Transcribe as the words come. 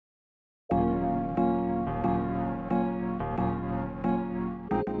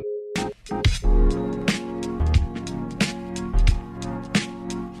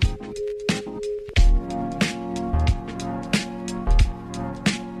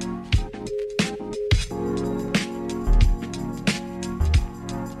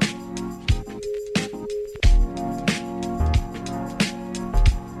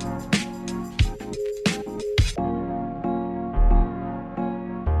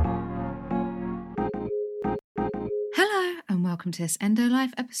welcome to this Endo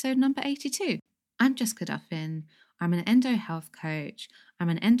Life episode number 82. I'm Jessica Duffin. I'm an endo health coach, I'm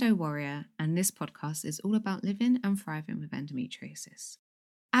an endo warrior, and this podcast is all about living and thriving with endometriosis.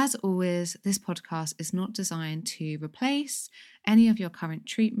 As always, this podcast is not designed to replace any of your current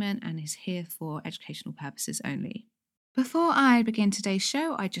treatment and is here for educational purposes only. Before I begin today's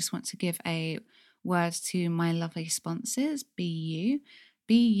show, I just want to give a word to my lovely sponsors, BU.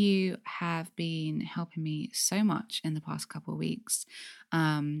 BU have been helping me so much in the past couple of weeks.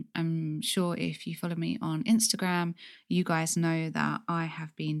 I'm sure if you follow me on Instagram, you guys know that I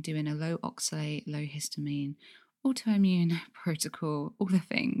have been doing a low oxalate, low histamine, autoimmune protocol, all the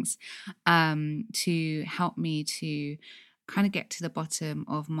things, to help me to kind of get to the bottom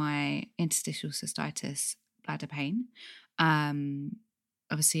of my interstitial cystitis bladder pain.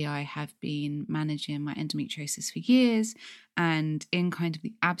 Obviously, I have been managing my endometriosis for years, and in kind of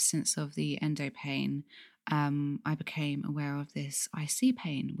the absence of the endo pain, I became aware of this IC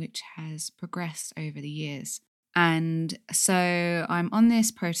pain, which has progressed over the years. And so I'm on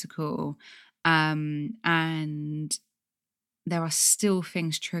this protocol, and there are still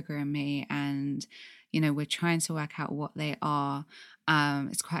things triggering me, and we're trying to work out what they are.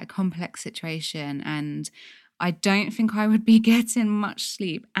 It's quite a complex situation, and I don't think I would be getting much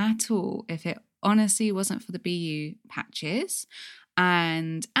sleep at all if it honestly wasn't for the BU patches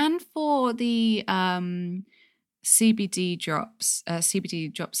and for the CBD drops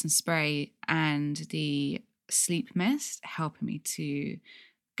and spray, and the sleep mist helping me to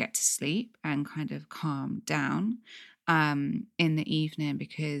get to sleep and kind of calm down in the evening,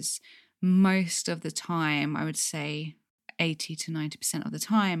 because most of the time, I would say 80 to 90% of the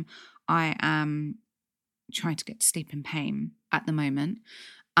time, I am trying to get to sleep in pain at the moment.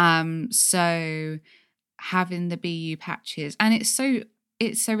 So having the BU patches, and it's so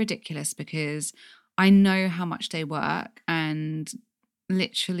ridiculous because I know how much they work, and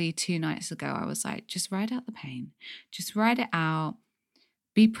literally 2 nights ago I was like, just ride out the pain, just ride it out,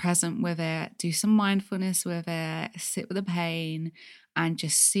 be present with it, do some mindfulness with it, sit with the pain, and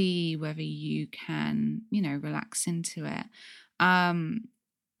just see whether you can, relax into it.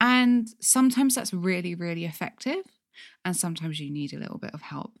 And sometimes that's really, really effective. And sometimes you need a little bit of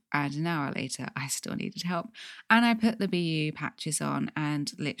help. And an hour later, I still needed help. And I put the BU patches on,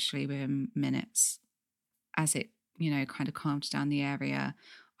 and literally within minutes, as it, kind of calmed down the area,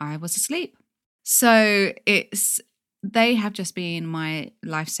 I was asleep. So they have just been my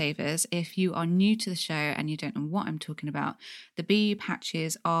lifesavers. If you are new to the show and you don't know what I'm talking about, the BU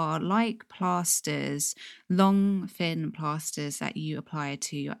patches are like plasters, long, thin plasters that you apply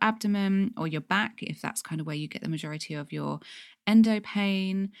to your abdomen or your back, if that's kind of where you get the majority of your endo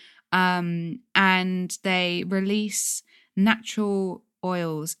pain. And they release natural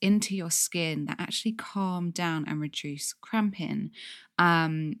oils into your skin that actually calm down and reduce cramping.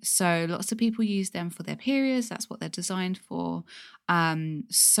 So lots of people use them for their periods. That's what they're designed for.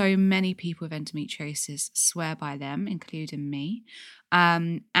 So many people with endometriosis swear by them, including me.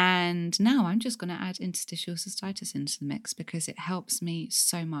 And now I'm just going to add interstitial cystitis into the mix because it helps me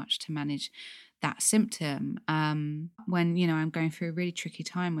so much to manage that symptom when, I'm going through a really tricky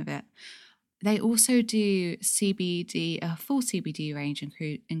time with it. They also do CBD, a full CBD range,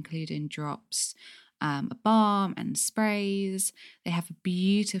 including drops, a balm and sprays. They have a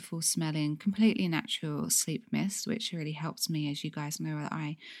beautiful smelling, completely natural sleep mist, which really helps me. As you guys know,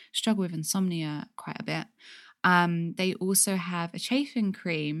 I struggle with insomnia quite a bit. They also have a chafing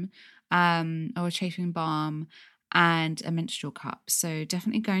cream or a chafing balm and a menstrual cup. So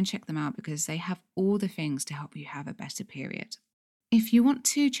definitely go and check them out because they have all the things to help you have a better period. If you want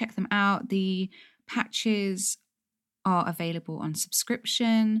to check them out, the patches are available on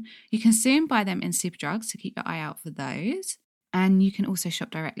subscription. You can soon buy them in Superdrugs, so keep your eye out for those. And you can also shop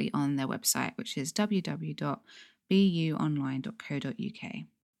directly on their website, which is www.buonline.co.uk.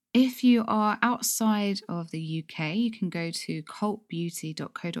 If you are outside of the UK, you can go to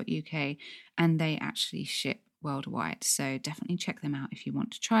cultbeauty.co.uk, and they actually ship worldwide. So definitely check them out if you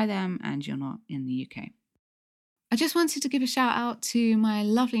want to try them and you're not in the UK. I just wanted to give a shout out to my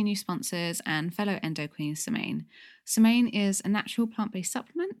lovely new sponsors and fellow endo queen, Semaine. Semaine is a natural plant-based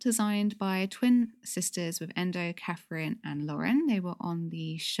supplement designed by twin sisters with Endo, Catherine and Lauren. They were on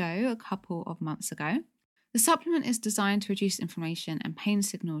the show a couple of months ago. The supplement is designed to reduce inflammation and pain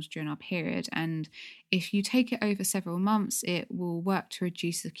signals during our period, and if you take it over several months, it will work to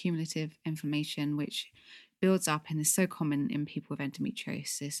reduce the cumulative inflammation which builds up and is so common in people with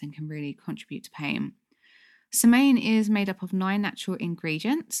endometriosis and can really contribute to pain. Semaine is made up of 9 natural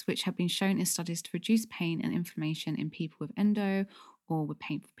ingredients, which have been shown in studies to reduce pain and inflammation in people with endo or with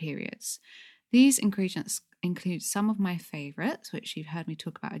painful periods. These ingredients include some of my favorites, which you've heard me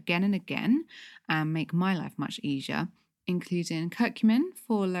talk about again and again, and make my life much easier, including curcumin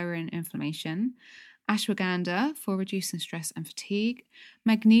for lowering inflammation, ashwagandha for reducing stress and fatigue,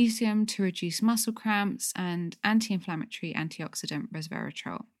 magnesium to reduce muscle cramps, and anti-inflammatory antioxidant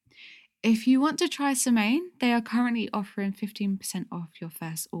resveratrol. If you want to try Semaine, they are currently offering 15% off your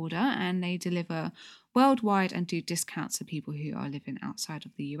first order, and they deliver worldwide and do discounts to people who are living outside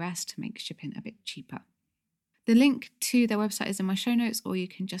of the US to make shipping a bit cheaper. The link to their website is in my show notes, or you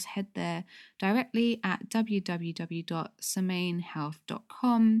can just head there directly at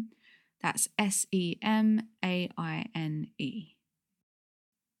www.semainehealth.com. That's SEMAINE.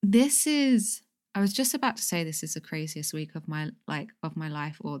 I was just about to say this is the craziest week of my life,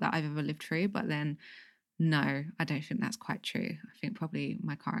 or that I've ever lived through, but then no, I don't think that's quite true. I think probably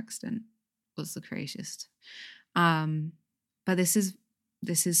my car accident was the craziest. But this is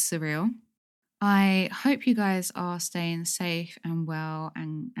surreal. I hope you guys are staying safe and well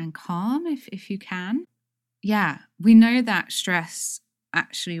and calm if you can. Yeah, we know that stress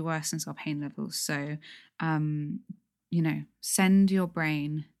actually worsens our pain levels. So, send your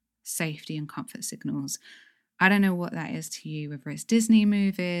brain safety and comfort signals. I don't know what that is to you, whether it's Disney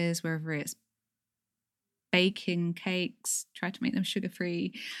movies, whether it's baking cakes, try to make them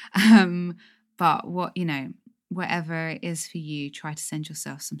sugar-free. But whatever it is for you, try to send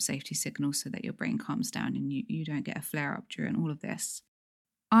yourself some safety signals so that your brain calms down and you don't get a flare-up during all of this.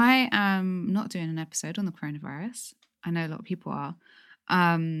 I am not doing an episode on the coronavirus. I know a lot of people are.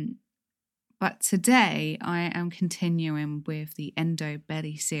 But today I am continuing with the Endo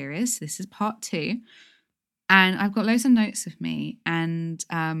Belly series. This is part 2. And I've got loads of notes with me, and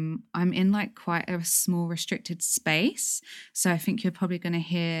I'm in quite a small restricted space. So I think you're probably going to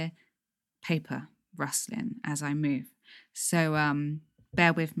hear paper rustling as I move. So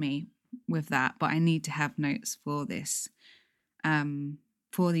bear with me with that. But I need to have notes for this,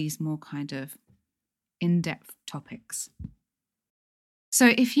 for these more kind of in-depth topics.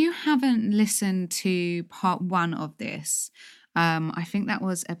 So if you haven't listened to part 1 of this, I think that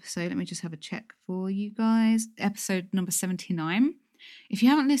was let me just have a check for you guys, episode number 79. If you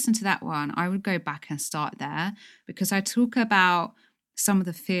haven't listened to that one, I would go back and start there, because I talk about some of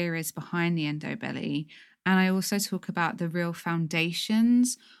the theories behind the endo belly, and I also talk about the real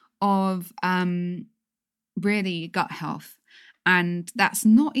foundations of really gut health. And that's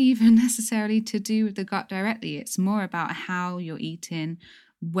not even necessarily to do with the gut directly. It's more about how you're eating,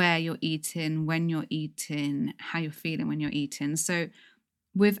 where you're eating, when you're eating, how you're feeling when you're eating. So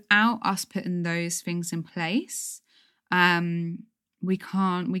without us putting those things in place, we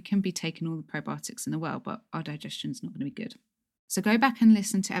can be taking all the probiotics in the world, but our digestion's not going to be good. So go back and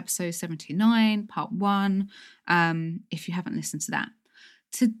listen to episode 79, part 1, if you haven't listened to that.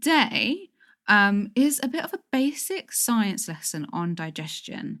 Today is a bit of a basic science lesson on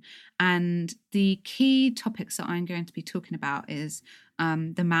digestion. And the key topics that I'm going to be talking about is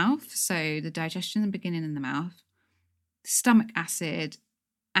the mouth, so the digestion beginning in the mouth, stomach acid,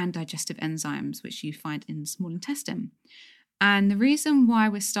 and digestive enzymes, which you find in the small intestine. And the reason why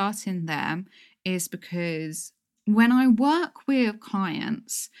we're starting there is because when I work with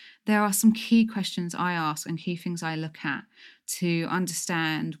clients, there are some key questions I ask and key things I look at to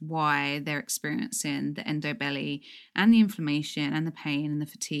understand why they're experiencing the endobelly and the inflammation and the pain and the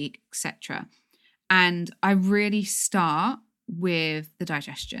fatigue, etc. And I really start with the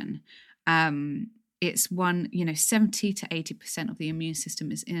digestion. It's 70 to 80% of the immune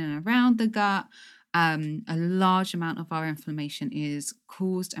system is in and around the gut. A large amount of our inflammation is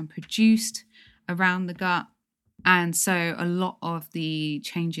caused and produced around the gut. And so a lot of the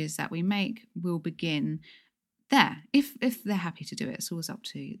changes that we make will begin there. If they're happy to do it, it's always up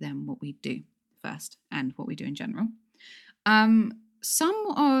to them what we do first and what we do in general. Some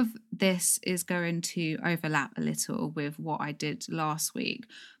of this is going to overlap a little with what I did last week,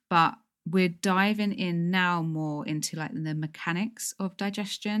 but we're diving in now more into the mechanics of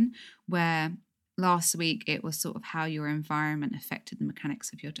digestion, where last week it was sort of how your environment affected the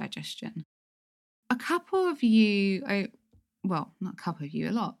mechanics of your digestion. A couple of you, well, not a couple of you,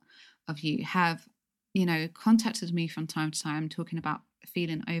 a lot of you have, contacted me from time to time talking about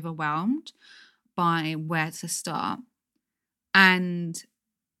feeling overwhelmed by where to start. And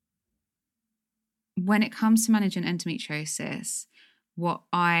when it comes to managing endometriosis, what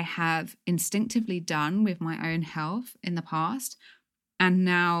I have instinctively done with my own health in the past, and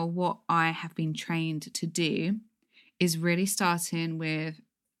now what I have been trained to do, is really starting with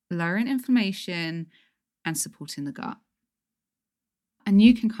lowering inflammation and supporting the gut. And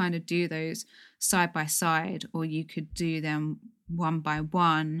you can kind of do those side by side, or you could do them one by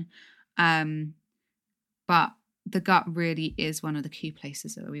one. But the gut really is one of the key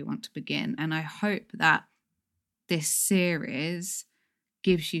places that we want to begin. And I hope that this series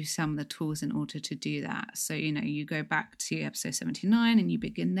gives you some of the tools in order to do that. So, you go back to episode 79 and you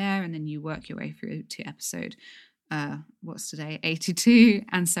begin there, and then you work your way through to episode, what's today, 82,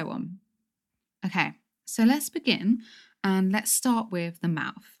 and so on. Okay, so let's begin, and let's start with the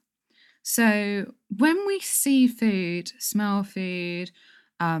mouth. So when we see food, smell food,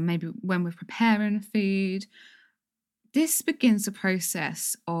 maybe when we're preparing food, this begins the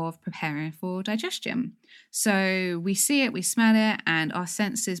process of preparing for digestion. So we see it, we smell it, and our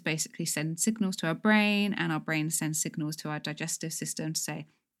senses basically send signals to our brain, and our brain sends signals to our digestive system to say,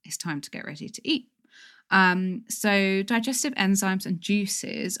 it's time to get ready to eat. So digestive enzymes and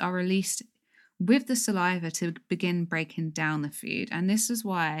juices are released with the saliva to begin breaking down the food. And this is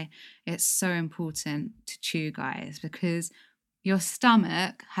why it's so important to chew, guys, because your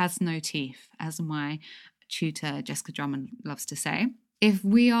stomach has no teeth, as my tutor Jessica Drummond loves to say. If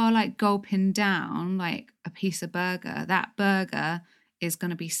we are like gulping down like a piece of burger, that burger is going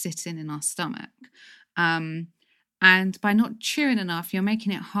to be sitting in our stomach. And by not chewing enough, you're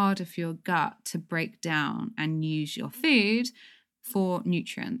making it harder for your gut to break down and use your food for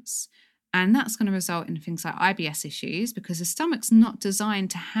nutrients. And that's going to result in things like IBS issues, because the stomach's not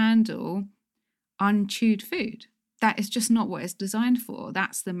designed to handle unchewed food. That is just not what it's designed for.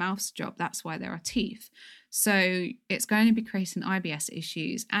 That's the mouth's job. That's why there are teeth. So it's going to be creating IBS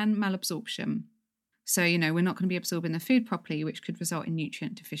issues and malabsorption. So, we're not going to be absorbing the food properly, which could result in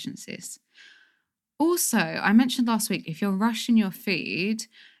nutrient deficiencies. Also, I mentioned last week, if you're rushing your food,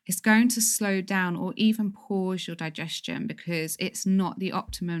 it's going to slow down or even pause your digestion, because it's not the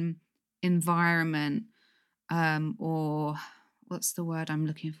optimum environment, or what's the word I'm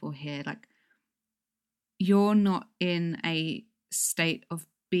looking for here? Like, you're not in a state of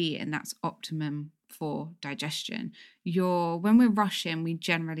being that's optimum for digestion. When we're rushing, we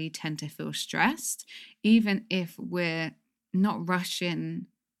generally tend to feel stressed, even if we're not rushing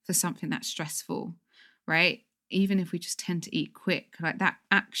for something that's stressful, right? Even if we just tend to eat quick, like that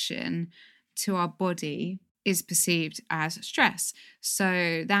action to our body is perceived as stress.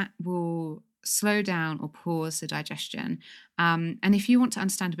 So that will slow down or pause the digestion. And if you want to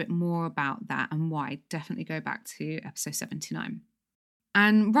understand a bit more about that and why, definitely go back to episode 79.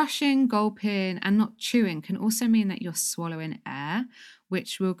 And rushing, gulping, and not chewing can also mean that you're swallowing air,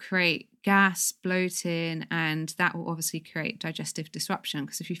 which will create gas, bloating, and that will obviously create digestive disruption.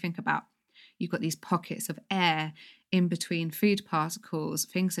 Because if you think about, you've got these pockets of air in between food particles,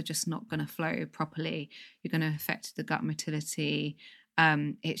 things are just not going to flow properly. You're going to affect the gut motility.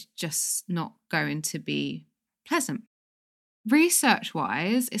 It's just not going to be pleasant.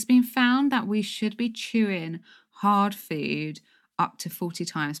 Research-wise, it's been found that we should be chewing hard food up to 40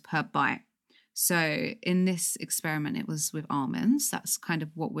 times per bite. So in this experiment, it was with almonds. That's kind of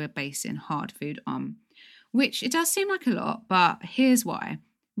what we're basing hard food on, which it does seem like a lot, but here's why.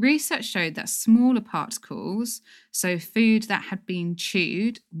 Research showed that smaller particles, so food that had been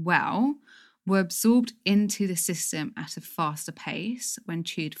chewed well, were absorbed into the system at a faster pace when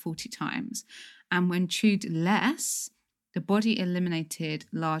chewed 40 times. And when chewed less, the body eliminated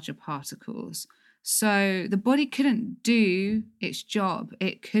larger particles. So the body couldn't do its job.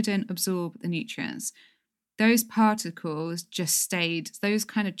 It couldn't absorb the nutrients. Those particles just stayed, those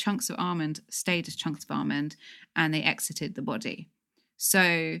kind of chunks of almond stayed as chunks of almond, and they exited the body.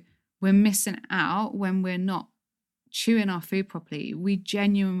 So we're missing out when we're not chewing our food properly. We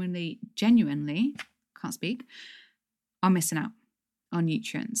genuinely, can't speak, are missing out on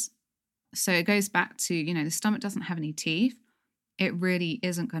nutrients. So it goes back to, the stomach doesn't have any teeth. It really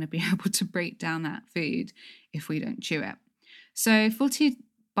isn't going to be able to break down that food if we don't chew it. So 40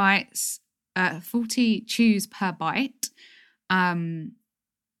 chews per bite.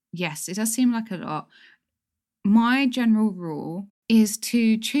 Yes, it does seem like a lot. My general rule is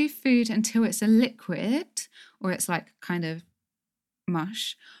to chew food until it's a liquid, or it's like kind of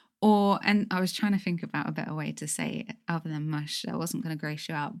mush, and I was trying to think about a better way to say it other than mush. I wasn't going to grace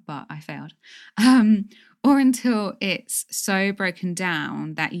you out, but I failed. Or until it's so broken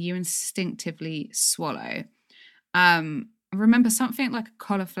down that you instinctively swallow. Remember, something like a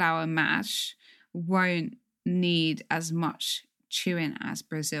cauliflower mash won't need as much chewing as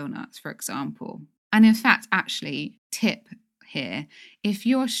Brazil nuts, for example. And in fact, actually, tip here, if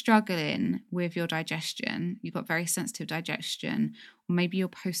you're struggling with your digestion, you've got very sensitive digestion, or maybe you're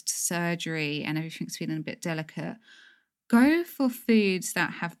post-surgery and everything's feeling a bit delicate, go for foods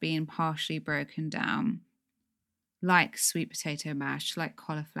that have been partially broken down, like sweet potato mash, like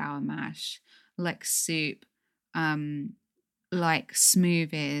cauliflower mash, like soup, like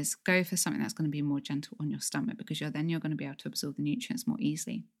smoothies, go for something that's going to be more gentle on your stomach, because you're going to be able to absorb the nutrients more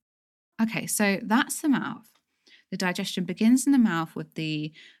easily. Okay, so that's the mouth. The digestion begins in the mouth with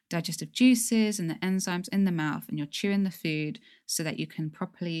the digestive juices and the enzymes in the mouth, and you're chewing the food so that you can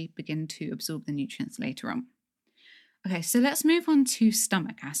properly begin to absorb the nutrients later on. Okay, so let's move on to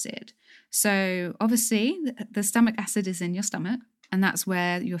stomach acid. So obviously the stomach acid is in your stomach, and that's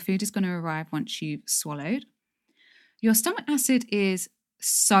where your food is going to arrive once you've swallowed. Your stomach acid is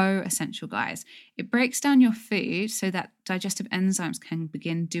so essential, guys. It breaks down your food so that digestive enzymes can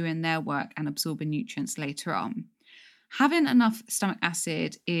begin doing their work and absorbing nutrients later on. Having enough stomach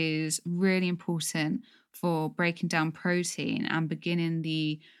acid is really important for breaking down protein and beginning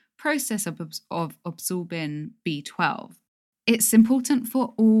the process of absorbing B12. It's important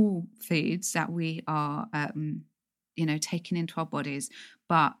for all foods that we are taking into our bodies,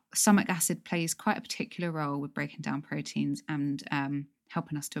 but stomach acid plays quite a particular role with breaking down proteins and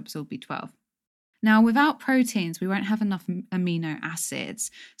helping us to absorb B12. Now, without proteins, we won't have enough amino acids.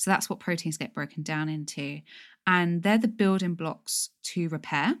 So that's what proteins get broken down into. And they're the building blocks to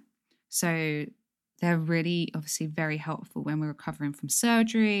repair. So they're really obviously very helpful when we're recovering from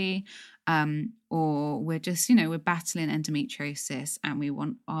surgery, or we're just, we're battling endometriosis and we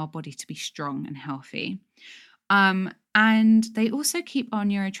want our body to be strong and healthy. And they also keep our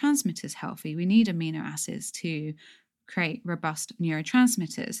neurotransmitters healthy. We need amino acids to create robust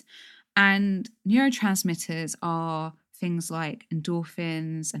neurotransmitters. And neurotransmitters are things like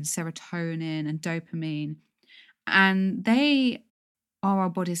endorphins and serotonin and dopamine. And they are our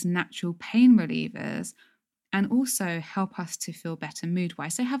body's natural pain relievers and also help us to feel better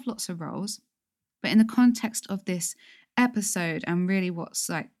mood-wise. They have lots of roles. But in the context of this episode, and really what's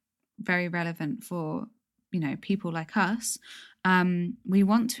like very relevant for people like us, we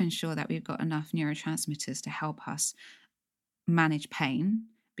want to ensure that we've got enough neurotransmitters to help us manage pain,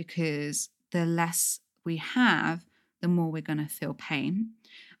 because the less we have, the more we're going to feel pain.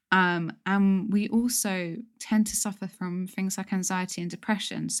 And we also tend to suffer from things like anxiety and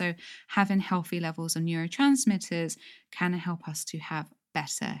depression. So having healthy levels of neurotransmitters can help us to have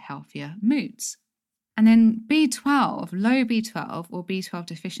better, healthier moods. And then B12, low B12 or B12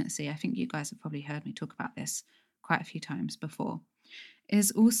 deficiency, I think you guys have probably heard me talk about this quite a few times before,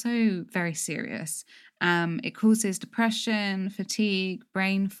 is also very serious. It causes depression, fatigue,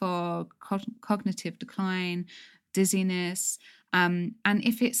 brain fog, cognitive decline, dizziness. And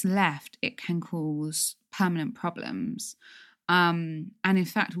if it's left, it can cause permanent problems. And in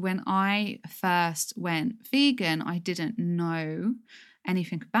fact, when I first went vegan, I didn't know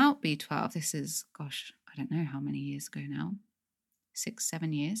anything about B12. This is, I don't know how many years ago now,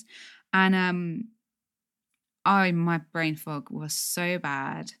 6-7 years. And my brain fog was so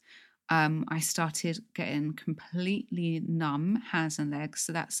bad. I started getting completely numb hands and legs.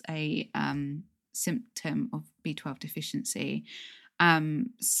 So that's a symptom of B12 deficiency.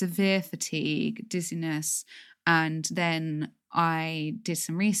 Severe fatigue, dizziness. And then I did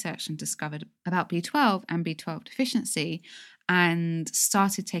some research and discovered about B12 and B12 deficiency and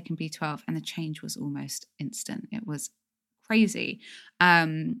started taking B12, and the change was almost instant. It was crazy.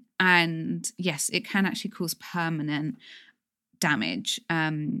 And yes, it can actually cause permanent damage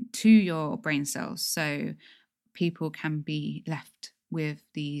to your brain cells. So people can be left with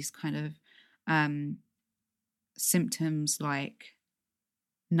these kind of symptoms like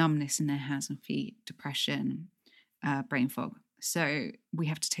numbness in their hands and feet, depression, brain fog. So we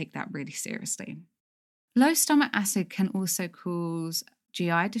have to take that really seriously. Low stomach acid can also cause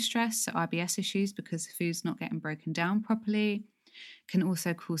GI distress, so IBS issues, because the food's not getting broken down properly. Can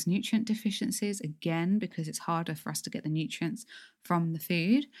also cause nutrient deficiencies, again, because it's harder for us to get the nutrients from the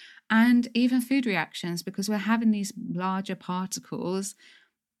food. And even food reactions, because we're having these larger particles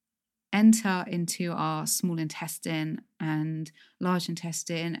enter into our small intestine and large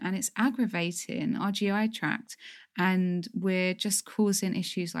intestine, and it's aggravating our GI tract. And we're just causing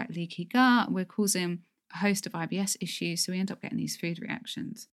issues like leaky gut. We're causing a host of IBS issues, so we end up getting these food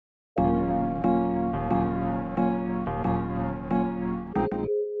reactions.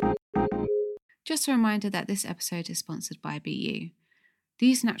 Just a reminder that this episode is sponsored by BU.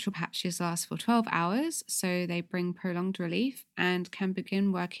 These natural patches last for 12 hours, so they bring prolonged relief and can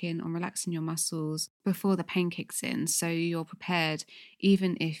begin working on relaxing your muscles before the pain kicks in, so you're prepared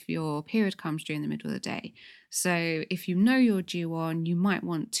even if your period comes during the middle of the day. So if you know you're due on, you might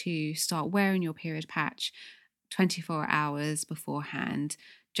want to start wearing your period patch 24 hours beforehand,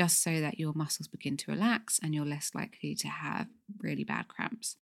 just so that your muscles begin to relax and you're less likely to have really bad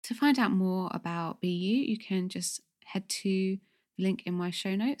cramps. To find out more about BU, you can just head to link in my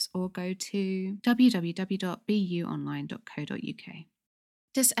show notes, or go to www.buonline.co.uk.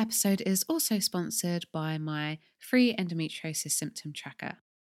 This episode is also sponsored by my free endometriosis symptom tracker.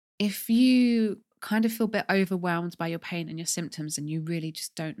 If you kind of feel a bit overwhelmed by your pain and your symptoms and you really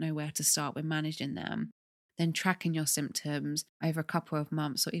just don't know where to start with managing them, then tracking your symptoms over a couple of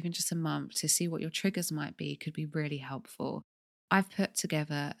months or even just a month to see what your triggers might be could be really helpful. I've put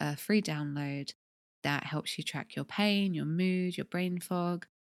together a free download that helps you track your pain, your mood, your brain fog,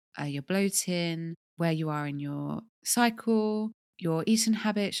 your bloating, where you are in your cycle, your eating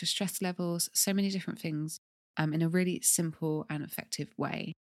habits, your stress levels, so many different things in a really simple and effective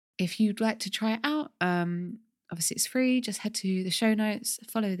way. If you'd like to try it out, obviously it's free. Just head to the show notes,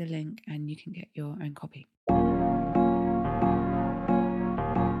 follow the link, and you can get your own copy.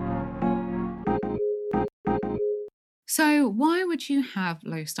 So why would you have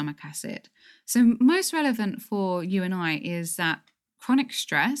low stomach acid? So most relevant for you and I is that chronic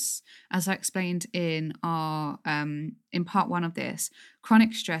stress, as I explained in our in part 1 of this,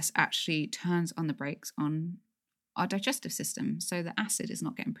 chronic stress actually turns on the brakes on our digestive system, so the acid is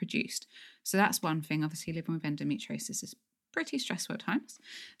not getting produced. So that's one thing. Obviously, living with endometriosis is pretty stressful at times.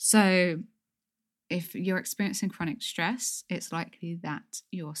 So if you're experiencing chronic stress, it's likely that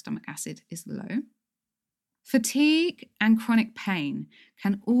your stomach acid is low. Fatigue and chronic pain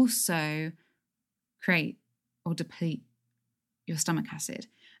can also create or deplete your stomach acid.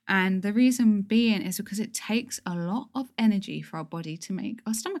 And the reason being is because it takes a lot of energy for our body to make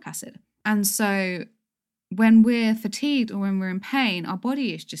our stomach acid. And so when we're fatigued or when we're in pain, our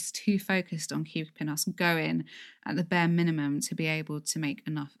body is just too focused on keeping us going at the bare minimum to be able to make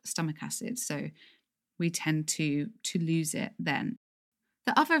enough stomach acid. So we tend to lose it then.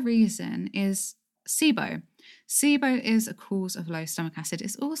 The other reason is SIBO. SIBO is a cause of low stomach acid.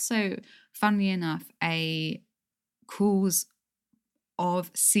 It's also, funnily enough, a cause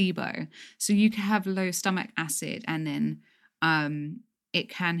of SIBO. So you can have low stomach acid and then it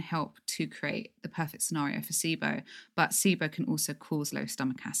can help to create the perfect scenario for SIBO, but SIBO can also cause low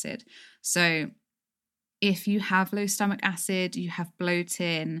stomach acid. So if you have low stomach acid, you have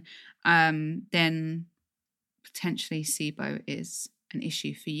bloating, then potentially SIBO is an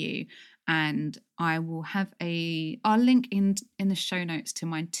issue for you. And I will have I'll link in the show notes to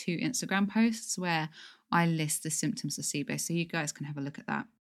my 2 Instagram posts where I list the symptoms of SIBO, so you guys can have a look at that.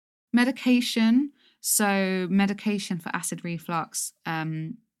 Medication. So medication for acid reflux,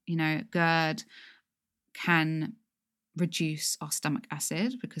 GERD can reduce our stomach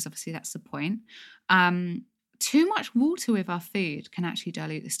acid because obviously that's the point. Too much water with our food can actually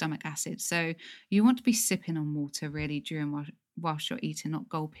dilute the stomach acid. So you want to be sipping on water really whilst you're eating, not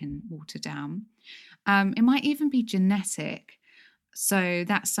gulping water down. It might even be genetic. So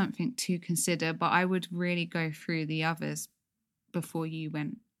that's something to consider, but I would really go through the others before you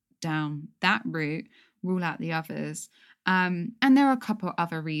went down that route, rule out the others. And there are a couple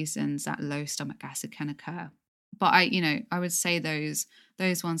other reasons that low stomach acid can occur. But I would say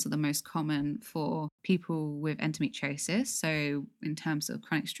those ones are the most common for people with endometriosis. So in terms of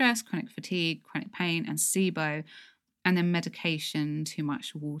chronic stress, chronic fatigue, chronic pain, and SIBO, and then medication, too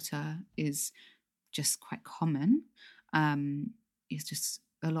much water is just quite common. It's just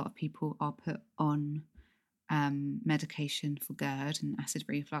a lot of people are put on medication for GERD and acid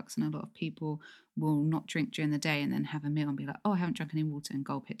reflux, and a lot of people will not drink during the day and then have a meal and be like, oh, I haven't drunk any water, and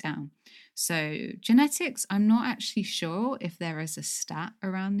gulp it down. So genetics, I'm not actually sure if there is a stat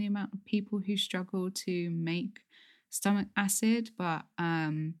around the amount of people who struggle to make stomach acid, but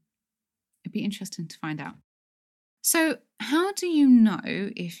it'd be interesting to find out. So how do you know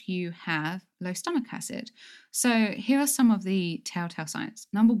if you have low stomach acid? So here are some of the telltale signs.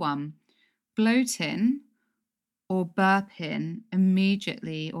 Number 1, bloating or burping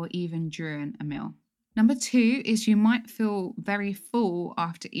immediately or even during a meal. Number 2 is you might feel very full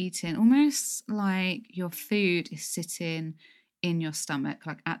after eating, almost like your food is sitting in your stomach,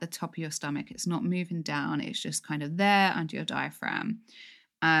 like at the top of your stomach. It's not moving down, it's just kind of there under your diaphragm,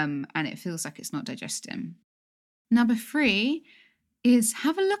 and it feels like it's not digesting. Number 3 is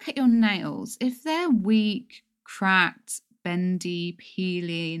have a look at your nails. If they're weak, cracked, bendy,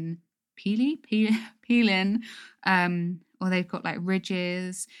 peeling, or they've got like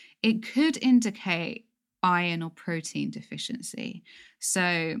ridges, it could indicate iron or protein deficiency.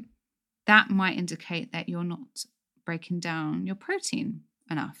 So that might indicate that you're not breaking down your protein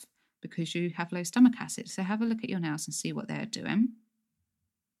enough because you have low stomach acid. So have a look at your nails and see what they're doing.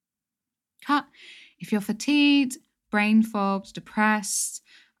 If you're fatigued, brain fogged, depressed,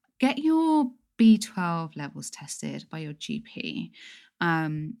 get your B12 levels tested by your GP.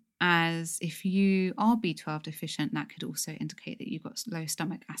 as if you are B12 deficient, that could also indicate that you've got low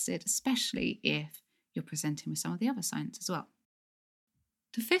stomach acid, especially if you're presenting with some of the other signs as well.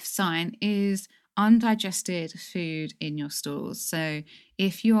 The fifth sign is undigested food in your stools. So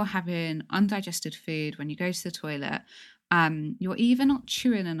if you're having undigested food when you go to the toilet, you're either not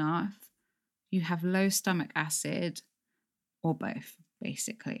chewing enough, you have low stomach acid, or both,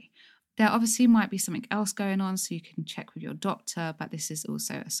 basically. There obviously might be something else going on, so you can check with your doctor, but this is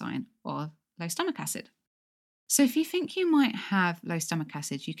also a sign of low stomach acid. So if you think you might have low stomach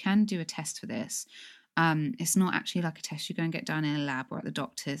acid, you can do a test for this. It's not actually like a test you go and get done in a lab or at the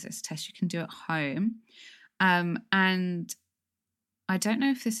doctor's. It's a test you can do at home. And I don't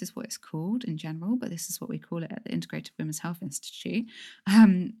know if this is what it's called in general, but this is what we call it at the Integrated Women's Health Institute.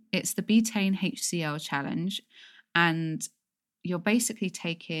 It's the betaine HCl challenge. And you're basically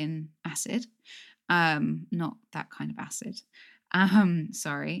taking acid, not that kind of acid.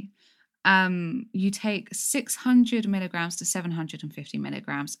 You take 600 milligrams to 750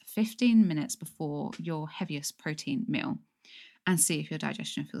 milligrams 15 minutes before your heaviest protein meal and see if your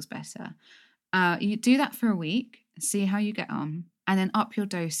digestion feels better. You do that for a week, see how you get on, and then up your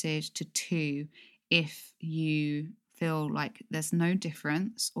dosage to 2 if you feel like there's no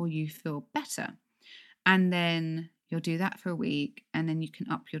difference or you feel better. And then you'll do that for a week, and then you can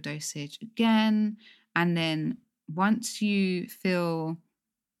up your dosage again. And then once you feel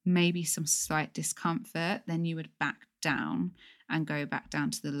maybe some slight discomfort, then you would back down and go back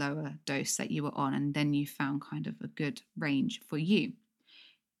down to the lower dose that you were on, and then you found kind of a good range for you.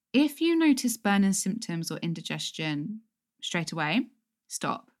 If you notice burning symptoms or indigestion straight away,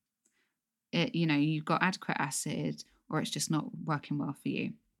 stop. You've got adequate acid, or it's just not working well for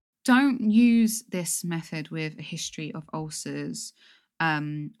you. Don't use this method with a history of ulcers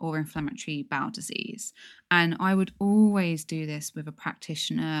or inflammatory bowel disease. And I would always do this with a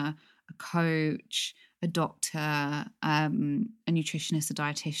practitioner, a coach, a doctor, a nutritionist, a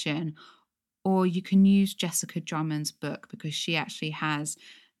dietitian, or you can use Jessica Drummond's book because she actually has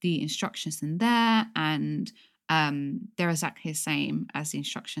the instructions in there, and they're exactly the same as the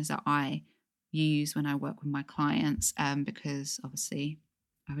instructions that I use when I work with my clients, because obviously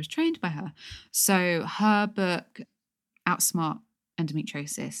I was trained by her. So her book, Outsmart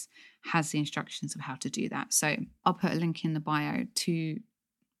Endometriosis, has the instructions of how to do that. So I'll put a link in the bio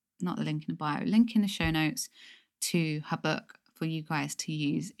link in the show notes to her book for you guys to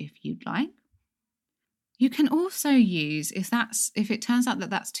use if you'd like. You can also use, if it turns out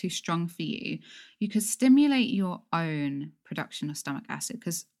that that's too strong for you, you could stimulate your own production of stomach acid,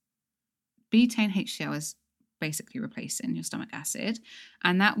 because betaine HCl is basically replacing your stomach acid,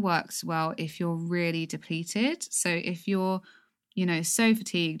 and that works well if you're really depleted. So if you're so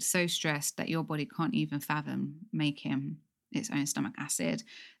fatigued, so stressed that your body can't even fathom making its own stomach acid,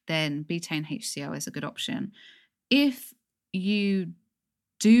 then betaine HCl is a good option. If you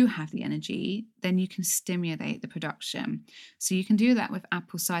do have the energy, then you can stimulate the production. So you can do that with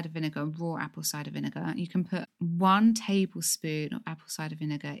apple cider vinegar, raw apple cider vinegar. You can put 1 tablespoon of apple cider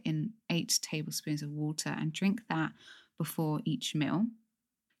vinegar in 8 tablespoons of water and drink that before each meal.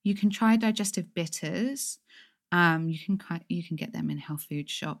 You can try digestive bitters. You can get them in health food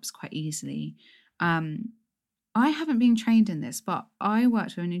shops quite easily. I haven't been trained in this, but I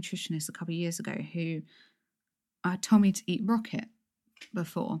worked with a nutritionist a couple of years ago who told me to eat rocket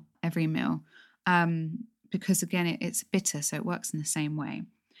before every meal, because again it's bitter, so it works in the same way.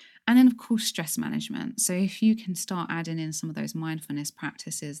 And then of course stress management. So if you can start adding in some of those mindfulness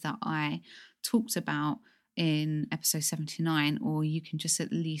practices that I talked about in episode 79, or you can just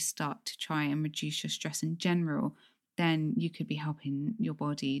at least start to try and reduce your stress in general, then you could be helping your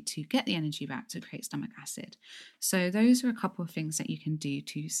body to get the energy back to create stomach acid. So those are a couple of things that you can do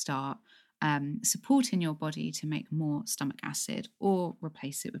to start supporting your body to make more stomach acid, or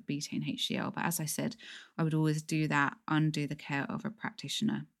replace it with betaine HCl. But as I said, I would always do that under the care of a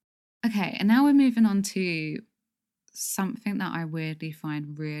practitioner. Okay, and now we're moving on to something that I weirdly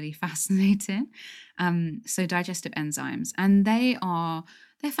find really fascinating. So digestive enzymes, and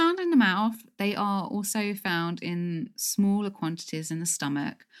they're found in the mouth. They are also found in smaller quantities in the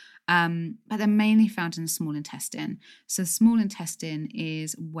stomach, but they're mainly found in the small intestine. So the small intestine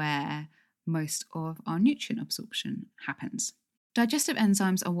is where most of our nutrient absorption happens. Digestive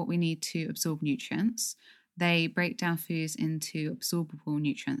enzymes are what we need to absorb nutrients. They break down foods into absorbable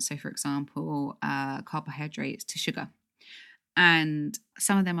nutrients. So, for example, carbohydrates to sugar. And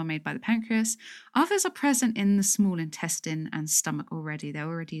some of them are made by the pancreas. Others are present in the small intestine and stomach already. They're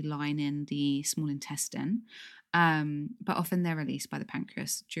already lining the small intestine, but often they're released by the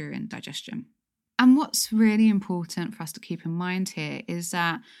pancreas during digestion. And what's really important for us to keep in mind here is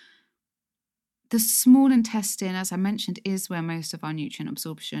that the small intestine, as I mentioned, is where most of our nutrient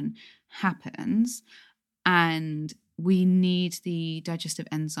absorption happens. And we need the digestive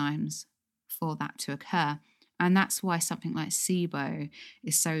enzymes for that to occur. And that's why something like SIBO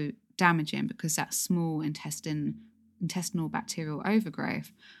is so damaging, because that small intestinal bacterial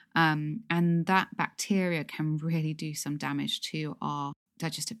overgrowth, and that bacteria can really do some damage to our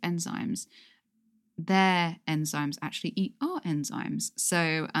digestive enzymes. Their enzymes actually eat our enzymes.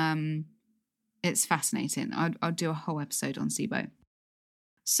 So it's fascinating. I'll do a whole episode on SIBO.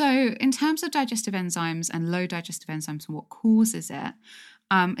 So in terms of digestive enzymes and low digestive enzymes and what causes it,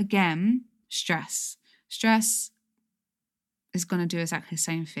 again, stress. Stress is going to do exactly the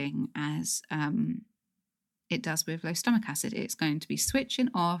same thing as it does with low stomach acid. It's going to be switching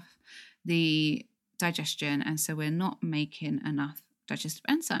off the digestion, and so we're not making enough digestive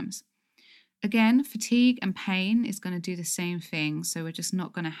enzymes. Again, fatigue and pain is going to do the same thing. So we're just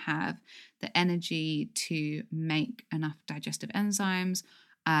not going to have the energy to make enough digestive enzymes,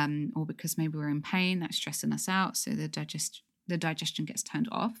 or because maybe we're in pain, that's stressing us out. So the digestion gets turned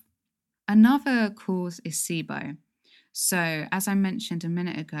off. Another cause is SIBO. So as I mentioned a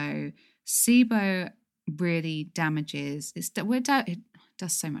minute ago, SIBO really damages, it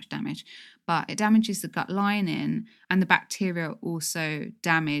does so much damage, but it damages the gut lining, and the bacteria also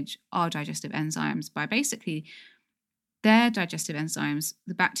damage our digestive enzymes by basically their digestive enzymes.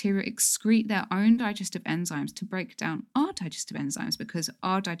 The bacteria excrete their own digestive enzymes to break down our digestive enzymes, because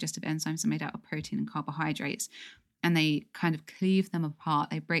our digestive enzymes are made out of protein and carbohydrates, and they kind of cleave them apart.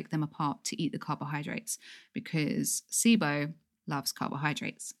 They break them apart to eat the carbohydrates, because SIBO loves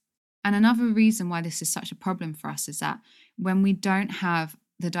carbohydrates. And another reason why this is such a problem for us is that when we don't have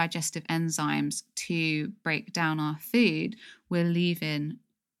the digestive enzymes to break down our food, we're leaving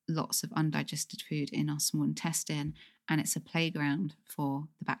lots of undigested food in our small intestine, and it's a playground for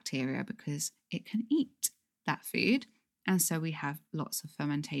the bacteria because it can eat that food. And so we have lots of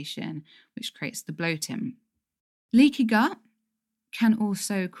fermentation, which creates the bloating. Leaky gut can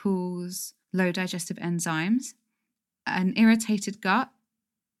also cause low digestive enzymes. An irritated gut,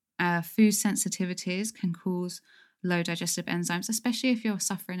 food sensitivities can cause low digestive enzymes, especially if you're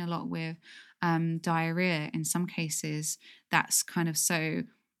suffering a lot with diarrhea. In some cases, that's kind of so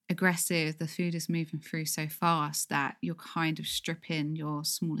aggressive, the food is moving through so fast that you're kind of stripping your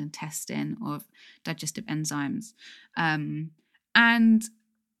small intestine of digestive enzymes. And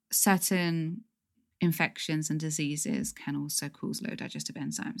certain infections and diseases can also cause low digestive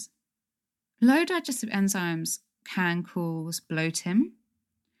enzymes. Low digestive enzymes can cause bloating,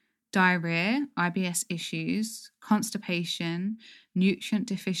 diarrhea, IBS issues, constipation, nutrient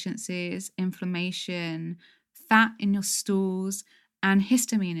deficiencies, inflammation, fat in your stools, and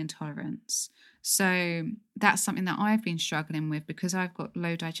histamine intolerance. So that's something that I've been struggling with because I've got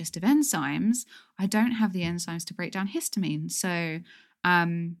low digestive enzymes. I don't have the enzymes to break down histamine. So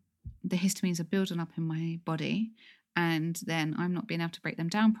the histamines are building up in my body, and then I'm not being able to break them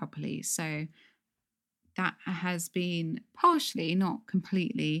down properly. So that has been partially, not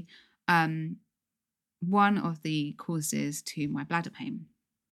completely, one of the causes to my bladder pain.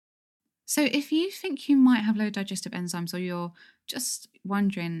 So if you think you might have low digestive enzymes, or you're just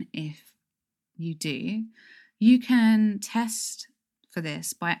wondering if you do, you can test for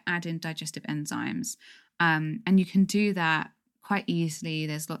this by adding digestive enzymes. And you can do that quite easily.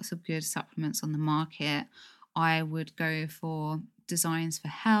 There's lots of good supplements on the market. I would go for Designs for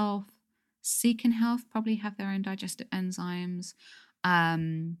Health. Seeking Health probably have their own digestive enzymes.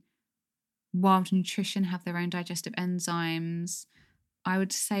 Wild Nutrition have their own digestive enzymes. I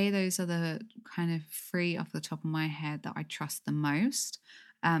would say those are the kind of three off the top of my head that I trust the most.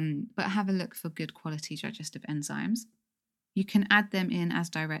 But have a look for good quality digestive enzymes. You can add them in as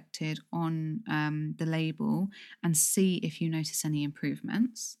directed on the label and see if you notice any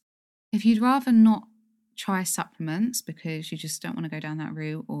improvements. If you'd rather not try supplements because you just don't want to go down that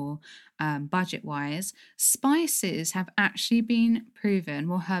route, or budget-wise, spices have actually been proven,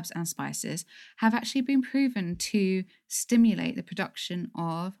 well, herbs and spices have actually been proven to stimulate the production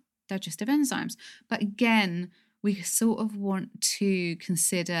of digestive enzymes. But again, we sort of want to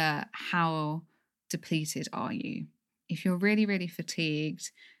consider how depleted are you. If you're really, really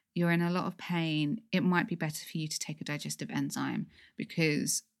fatigued, you're in a lot of pain, it might be better for you to take a digestive enzyme,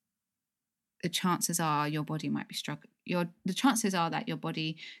 because the chances are your body might be struggling. The chances are that your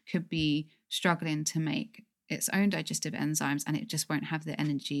body could be struggling to make its own digestive enzymes, and it just won't have the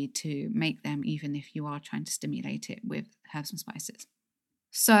energy to make them, even if you are trying to stimulate it with herbs and spices.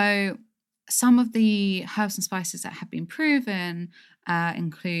 So some of the herbs and spices that have been proven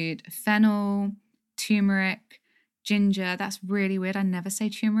include fennel, turmeric, ginger. That's really weird. I never say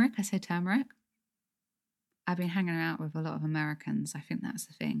turmeric, I say turmeric. I've been hanging out with a lot of Americans. I think that's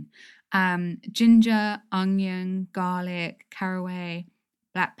the thing. Ginger, onion, garlic, caraway,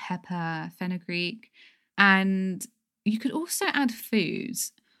 black pepper, fenugreek. And you could also add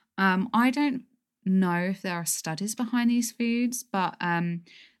foods. I don't know if there are studies behind these foods, but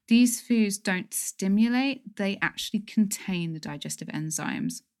these foods don't stimulate, they actually contain the digestive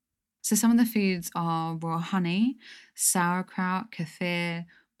enzymes. So some of the foods are raw honey, sauerkraut, kefir,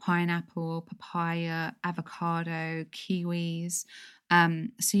 pineapple, papaya, avocado, kiwis.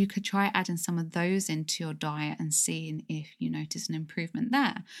 So you could try adding some of those into your diet and seeing if you notice an improvement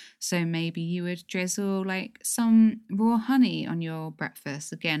there. So maybe you would drizzle like some raw honey on your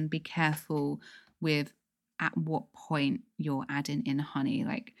breakfast. Again, be careful with at what point you're adding in honey.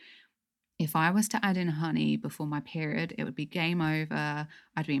 Like if I was to add in honey before my period, it would be game over.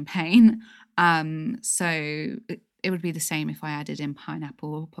 I'd be in pain. So it would be the same if I added in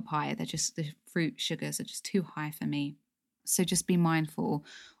pineapple or papaya. They're just, the fruit sugars are just too high for me. So just be mindful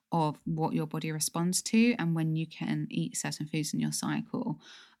of what your body responds to and when you can eat certain foods in your cycle.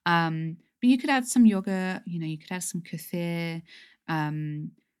 But you could add some yogurt, you could add some kefir,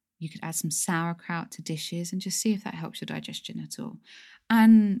 you could add some sauerkraut to dishes and just see if that helps your digestion at all.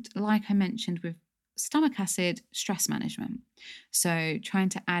 And like I mentioned with stomach acid, stress management. So trying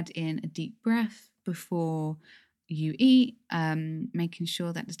to add in a deep breath before you eat, making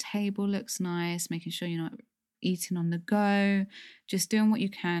sure that the table looks nice, making sure you're not eating on the go, just doing what you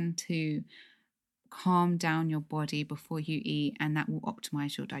can to calm down your body before you eat, and that will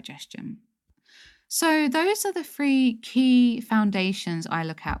optimize your digestion. So those are the 3 key foundations I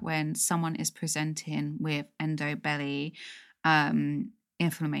look at when someone is presenting with endobelly,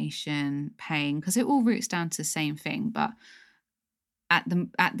 inflammation, pain, because it all roots down to the same thing. But at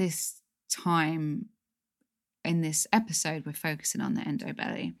this time in this episode, we're focusing on the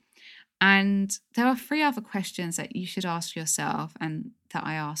endobelly. And there are 3 other questions that you should ask yourself and that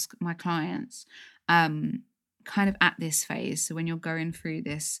I ask my clients kind of at this phase. So when you're going through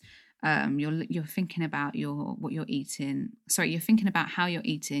this, you're thinking about what you're eating. Sorry, you're thinking about how you're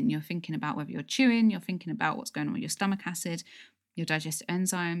eating. You're thinking about whether you're chewing. You're thinking about what's going on with your stomach acid, your digestive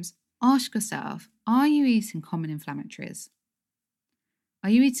enzymes. Ask yourself, are you eating common inflammatories? Are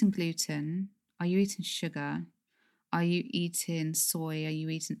you eating gluten? Are you eating sugar? Are you eating soy? Are you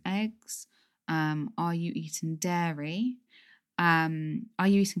eating eggs? Are you eating dairy? Are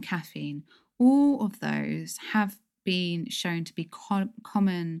you eating caffeine? All of those have been shown to be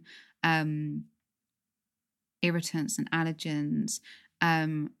common irritants and allergens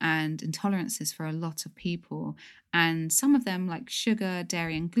and intolerances for a lot of people. And some of them, like sugar,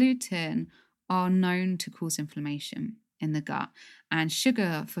 dairy, and gluten, are known to cause inflammation in the gut. And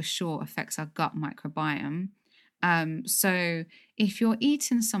sugar, for sure, affects our gut microbiome. So if you're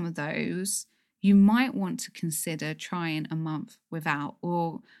eating some of those, you might want to consider trying a month without,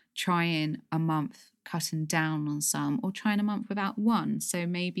 or trying a month cutting down on some, or trying a month without one. So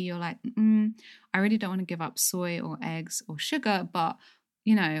maybe you're like, I really don't want to give up soy or eggs or sugar, but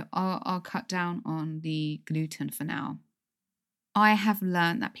I'll cut down on the gluten for now. I have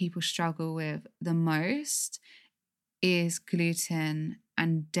learned that people struggle with the most is gluten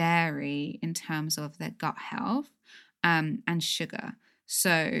and dairy in terms of their gut health, and sugar.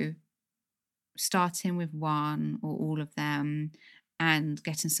 So starting with one or all of them and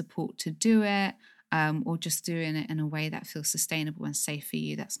getting support to do it, or just doing it in a way that feels sustainable and safe for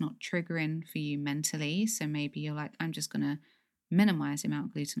you, that's not triggering for you mentally. So maybe you're like, I'm just going to minimize the amount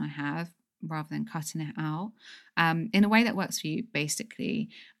of gluten I have rather than cutting it out. In a way that works for you, basically,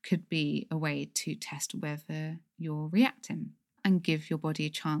 could be a way to test whether you're reacting and give your body a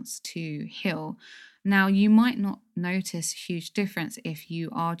chance to heal. Now, you might not notice a huge difference if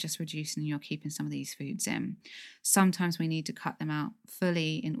you are just reducing and you're keeping some of these foods in. Sometimes we need to cut them out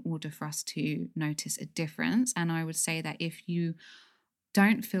fully in order for us to notice a difference. And I would say that if you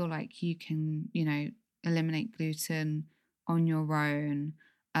don't feel like you can, eliminate gluten on your own,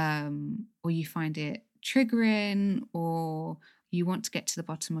 or you find it triggering, or you want to get to the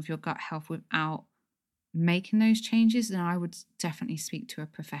bottom of your gut health without making those changes, then I would definitely speak to a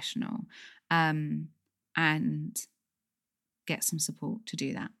professional and get some support to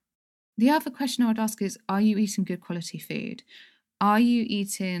do that. The other question I would ask is, are you eating good quality food? Are you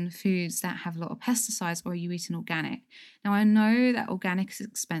eating foods that have a lot of pesticides, or are you eating organic? Now, I know that organic is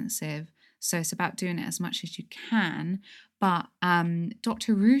expensive, so it's about doing it as much as you can. But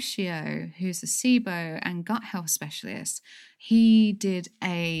Dr. Ruscio, who's a SIBO and gut health specialist, he did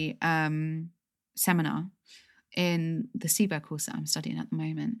a seminar in the SIBO course that I'm studying at the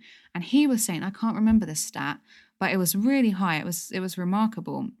moment. And he was saying, I can't remember the stat, but it was really high. It was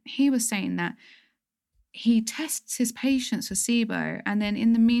remarkable. He was saying that he tests his patients for SIBO, and then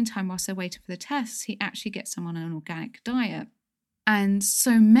in the meantime, whilst they're waiting for the tests, he actually gets them on an organic diet. And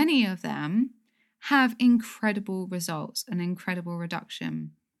so many of them have incredible results, an incredible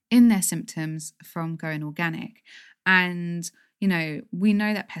reduction in their symptoms from going organic. And, you know, we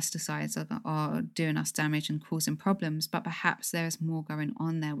know that pesticides are doing us damage and causing problems, but perhaps there is more going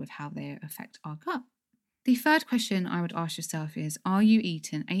on there with how they affect our gut. The third question I would ask yourself is, are you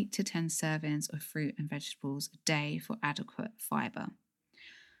eating 8 to 10 servings of fruit and vegetables a day for adequate fibre?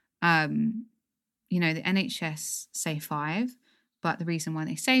 You know, the NHS say 5, but the reason why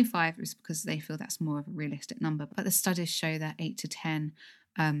they say 5 is because they feel that's more of a realistic number. But the studies show that 8 to 10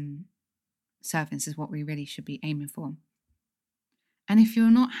 servings is what we really should be aiming for. And if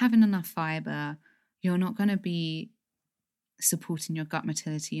you're not having enough fibre, you're not going to be supporting your gut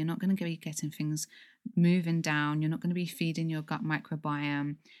motility. You're not going to be getting things moving down. You're not going to be feeding your gut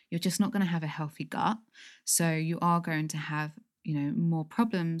microbiome. You're just not going to have a healthy gut. So you are going to have, you know, more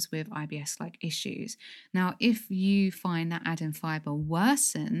problems with IBS-like issues. Now, if you find that adding fibre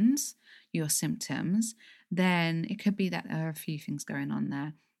worsens your symptoms, then it could be that there are a few things going on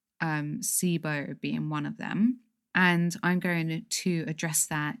there, SIBO being one of them. And I'm going to address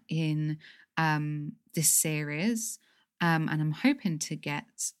that in this series. And I'm hoping to get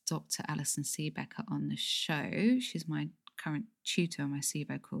Dr. Alison Siebecker on the show. She's my current tutor on my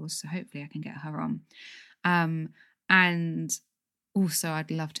SIBO course, so hopefully I can get her on. And also,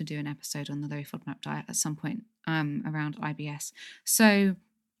 I'd love to do an episode on the low FODMAP diet at some point around IBS. So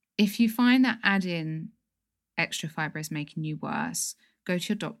if you find that adding extra fibre is making you worse, go to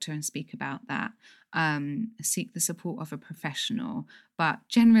your doctor and speak about that. Seek the support of a professional. But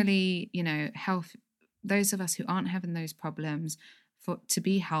generally, you know, those of us who aren't having those problems, to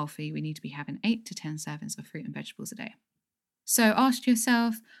be healthy, we need to be having 8 to 10 servings of fruit and vegetables a day. So ask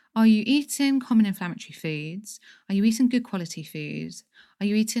yourself, are you eating common inflammatory foods? Are you eating good quality foods? Are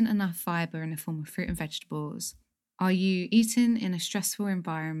you eating enough fibre in the form of fruit and vegetables? Are you eating in a stressful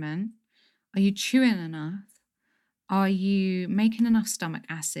environment? Are you chewing enough? Are you making enough stomach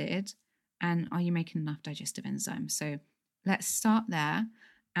acid? And are you making enough digestive enzymes? So let's start there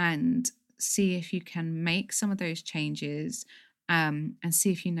and see if you can make some of those changes and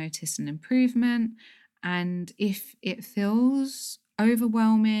see if you notice an improvement. And if it feels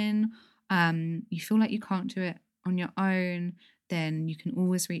overwhelming, you feel like you can't do it on your own, then you can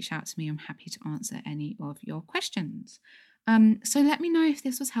always reach out to me. I'm happy to answer any of your questions. So let me know if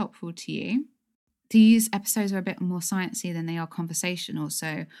this was helpful to you. These episodes are a bit more sciencey than they are conversational,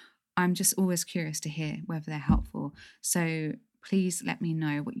 so I'm just always curious to hear whether they're helpful. So please let me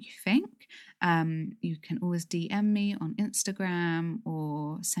know what you think. You can always DM me on Instagram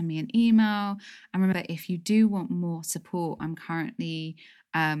or send me an email. And remember, if you do want more support, I currently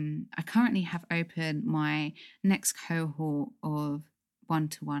have open my next cohort of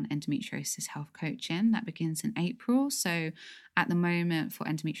one-to-one endometriosis health coaching that begins in April. So at the moment, for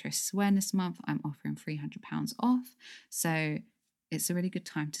Endometriosis Awareness Month, I'm offering £300 off. So it's a really good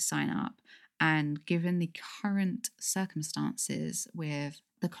time to sign up. And given the current circumstances with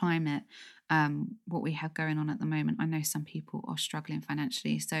the climate, what we have going on at the moment, I know some people are struggling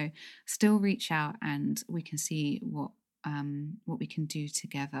financially. So still reach out and we can see what we can do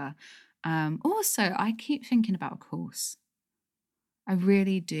together. Also, I keep thinking about a course. I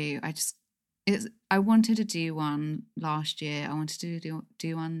really do. I wanted to do one last year. I wanted to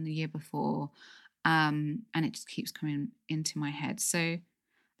do one the year before, and it just keeps coming into my head. So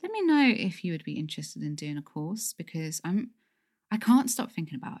let me know if you would be interested in doing a course, because I can't stop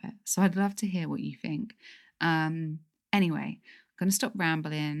thinking about it. So I'd love to hear what you think. Anyway, I'm going to stop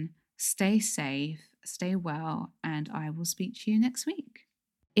rambling. Stay safe, stay well, and I will speak to you next week.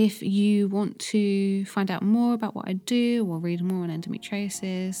 If you want to find out more about what I do or read more on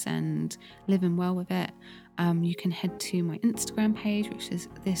endometriosis and living well with it, you can head to my Instagram page, which is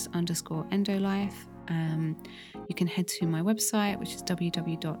this_endolife. You can head to my website, which is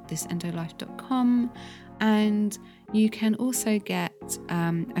www.thisendolife.com, and you can also get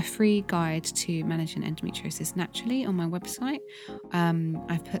a free guide to managing endometriosis naturally on my website.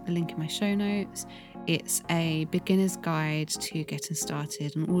 I've put the link in my show notes. It's a beginner's guide to getting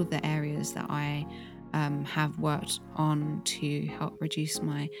started on all of the areas that I have worked on to help reduce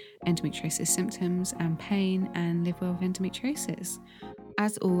my endometriosis symptoms and pain and live well with endometriosis.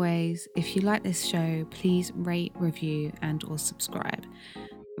 As always, if you like this show, please rate, review, and or subscribe. It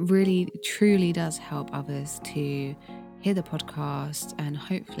really, truly does help others to hear the podcast and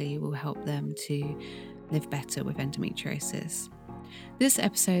hopefully will help them to live better with endometriosis. This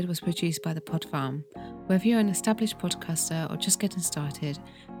episode was produced by The Pod Farm. Whether you're an established podcaster or just getting started,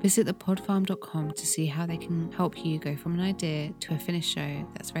 visit thepodfarm.com to see how they can help you go from an idea to a finished show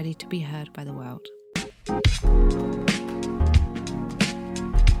that's ready to be heard by the world.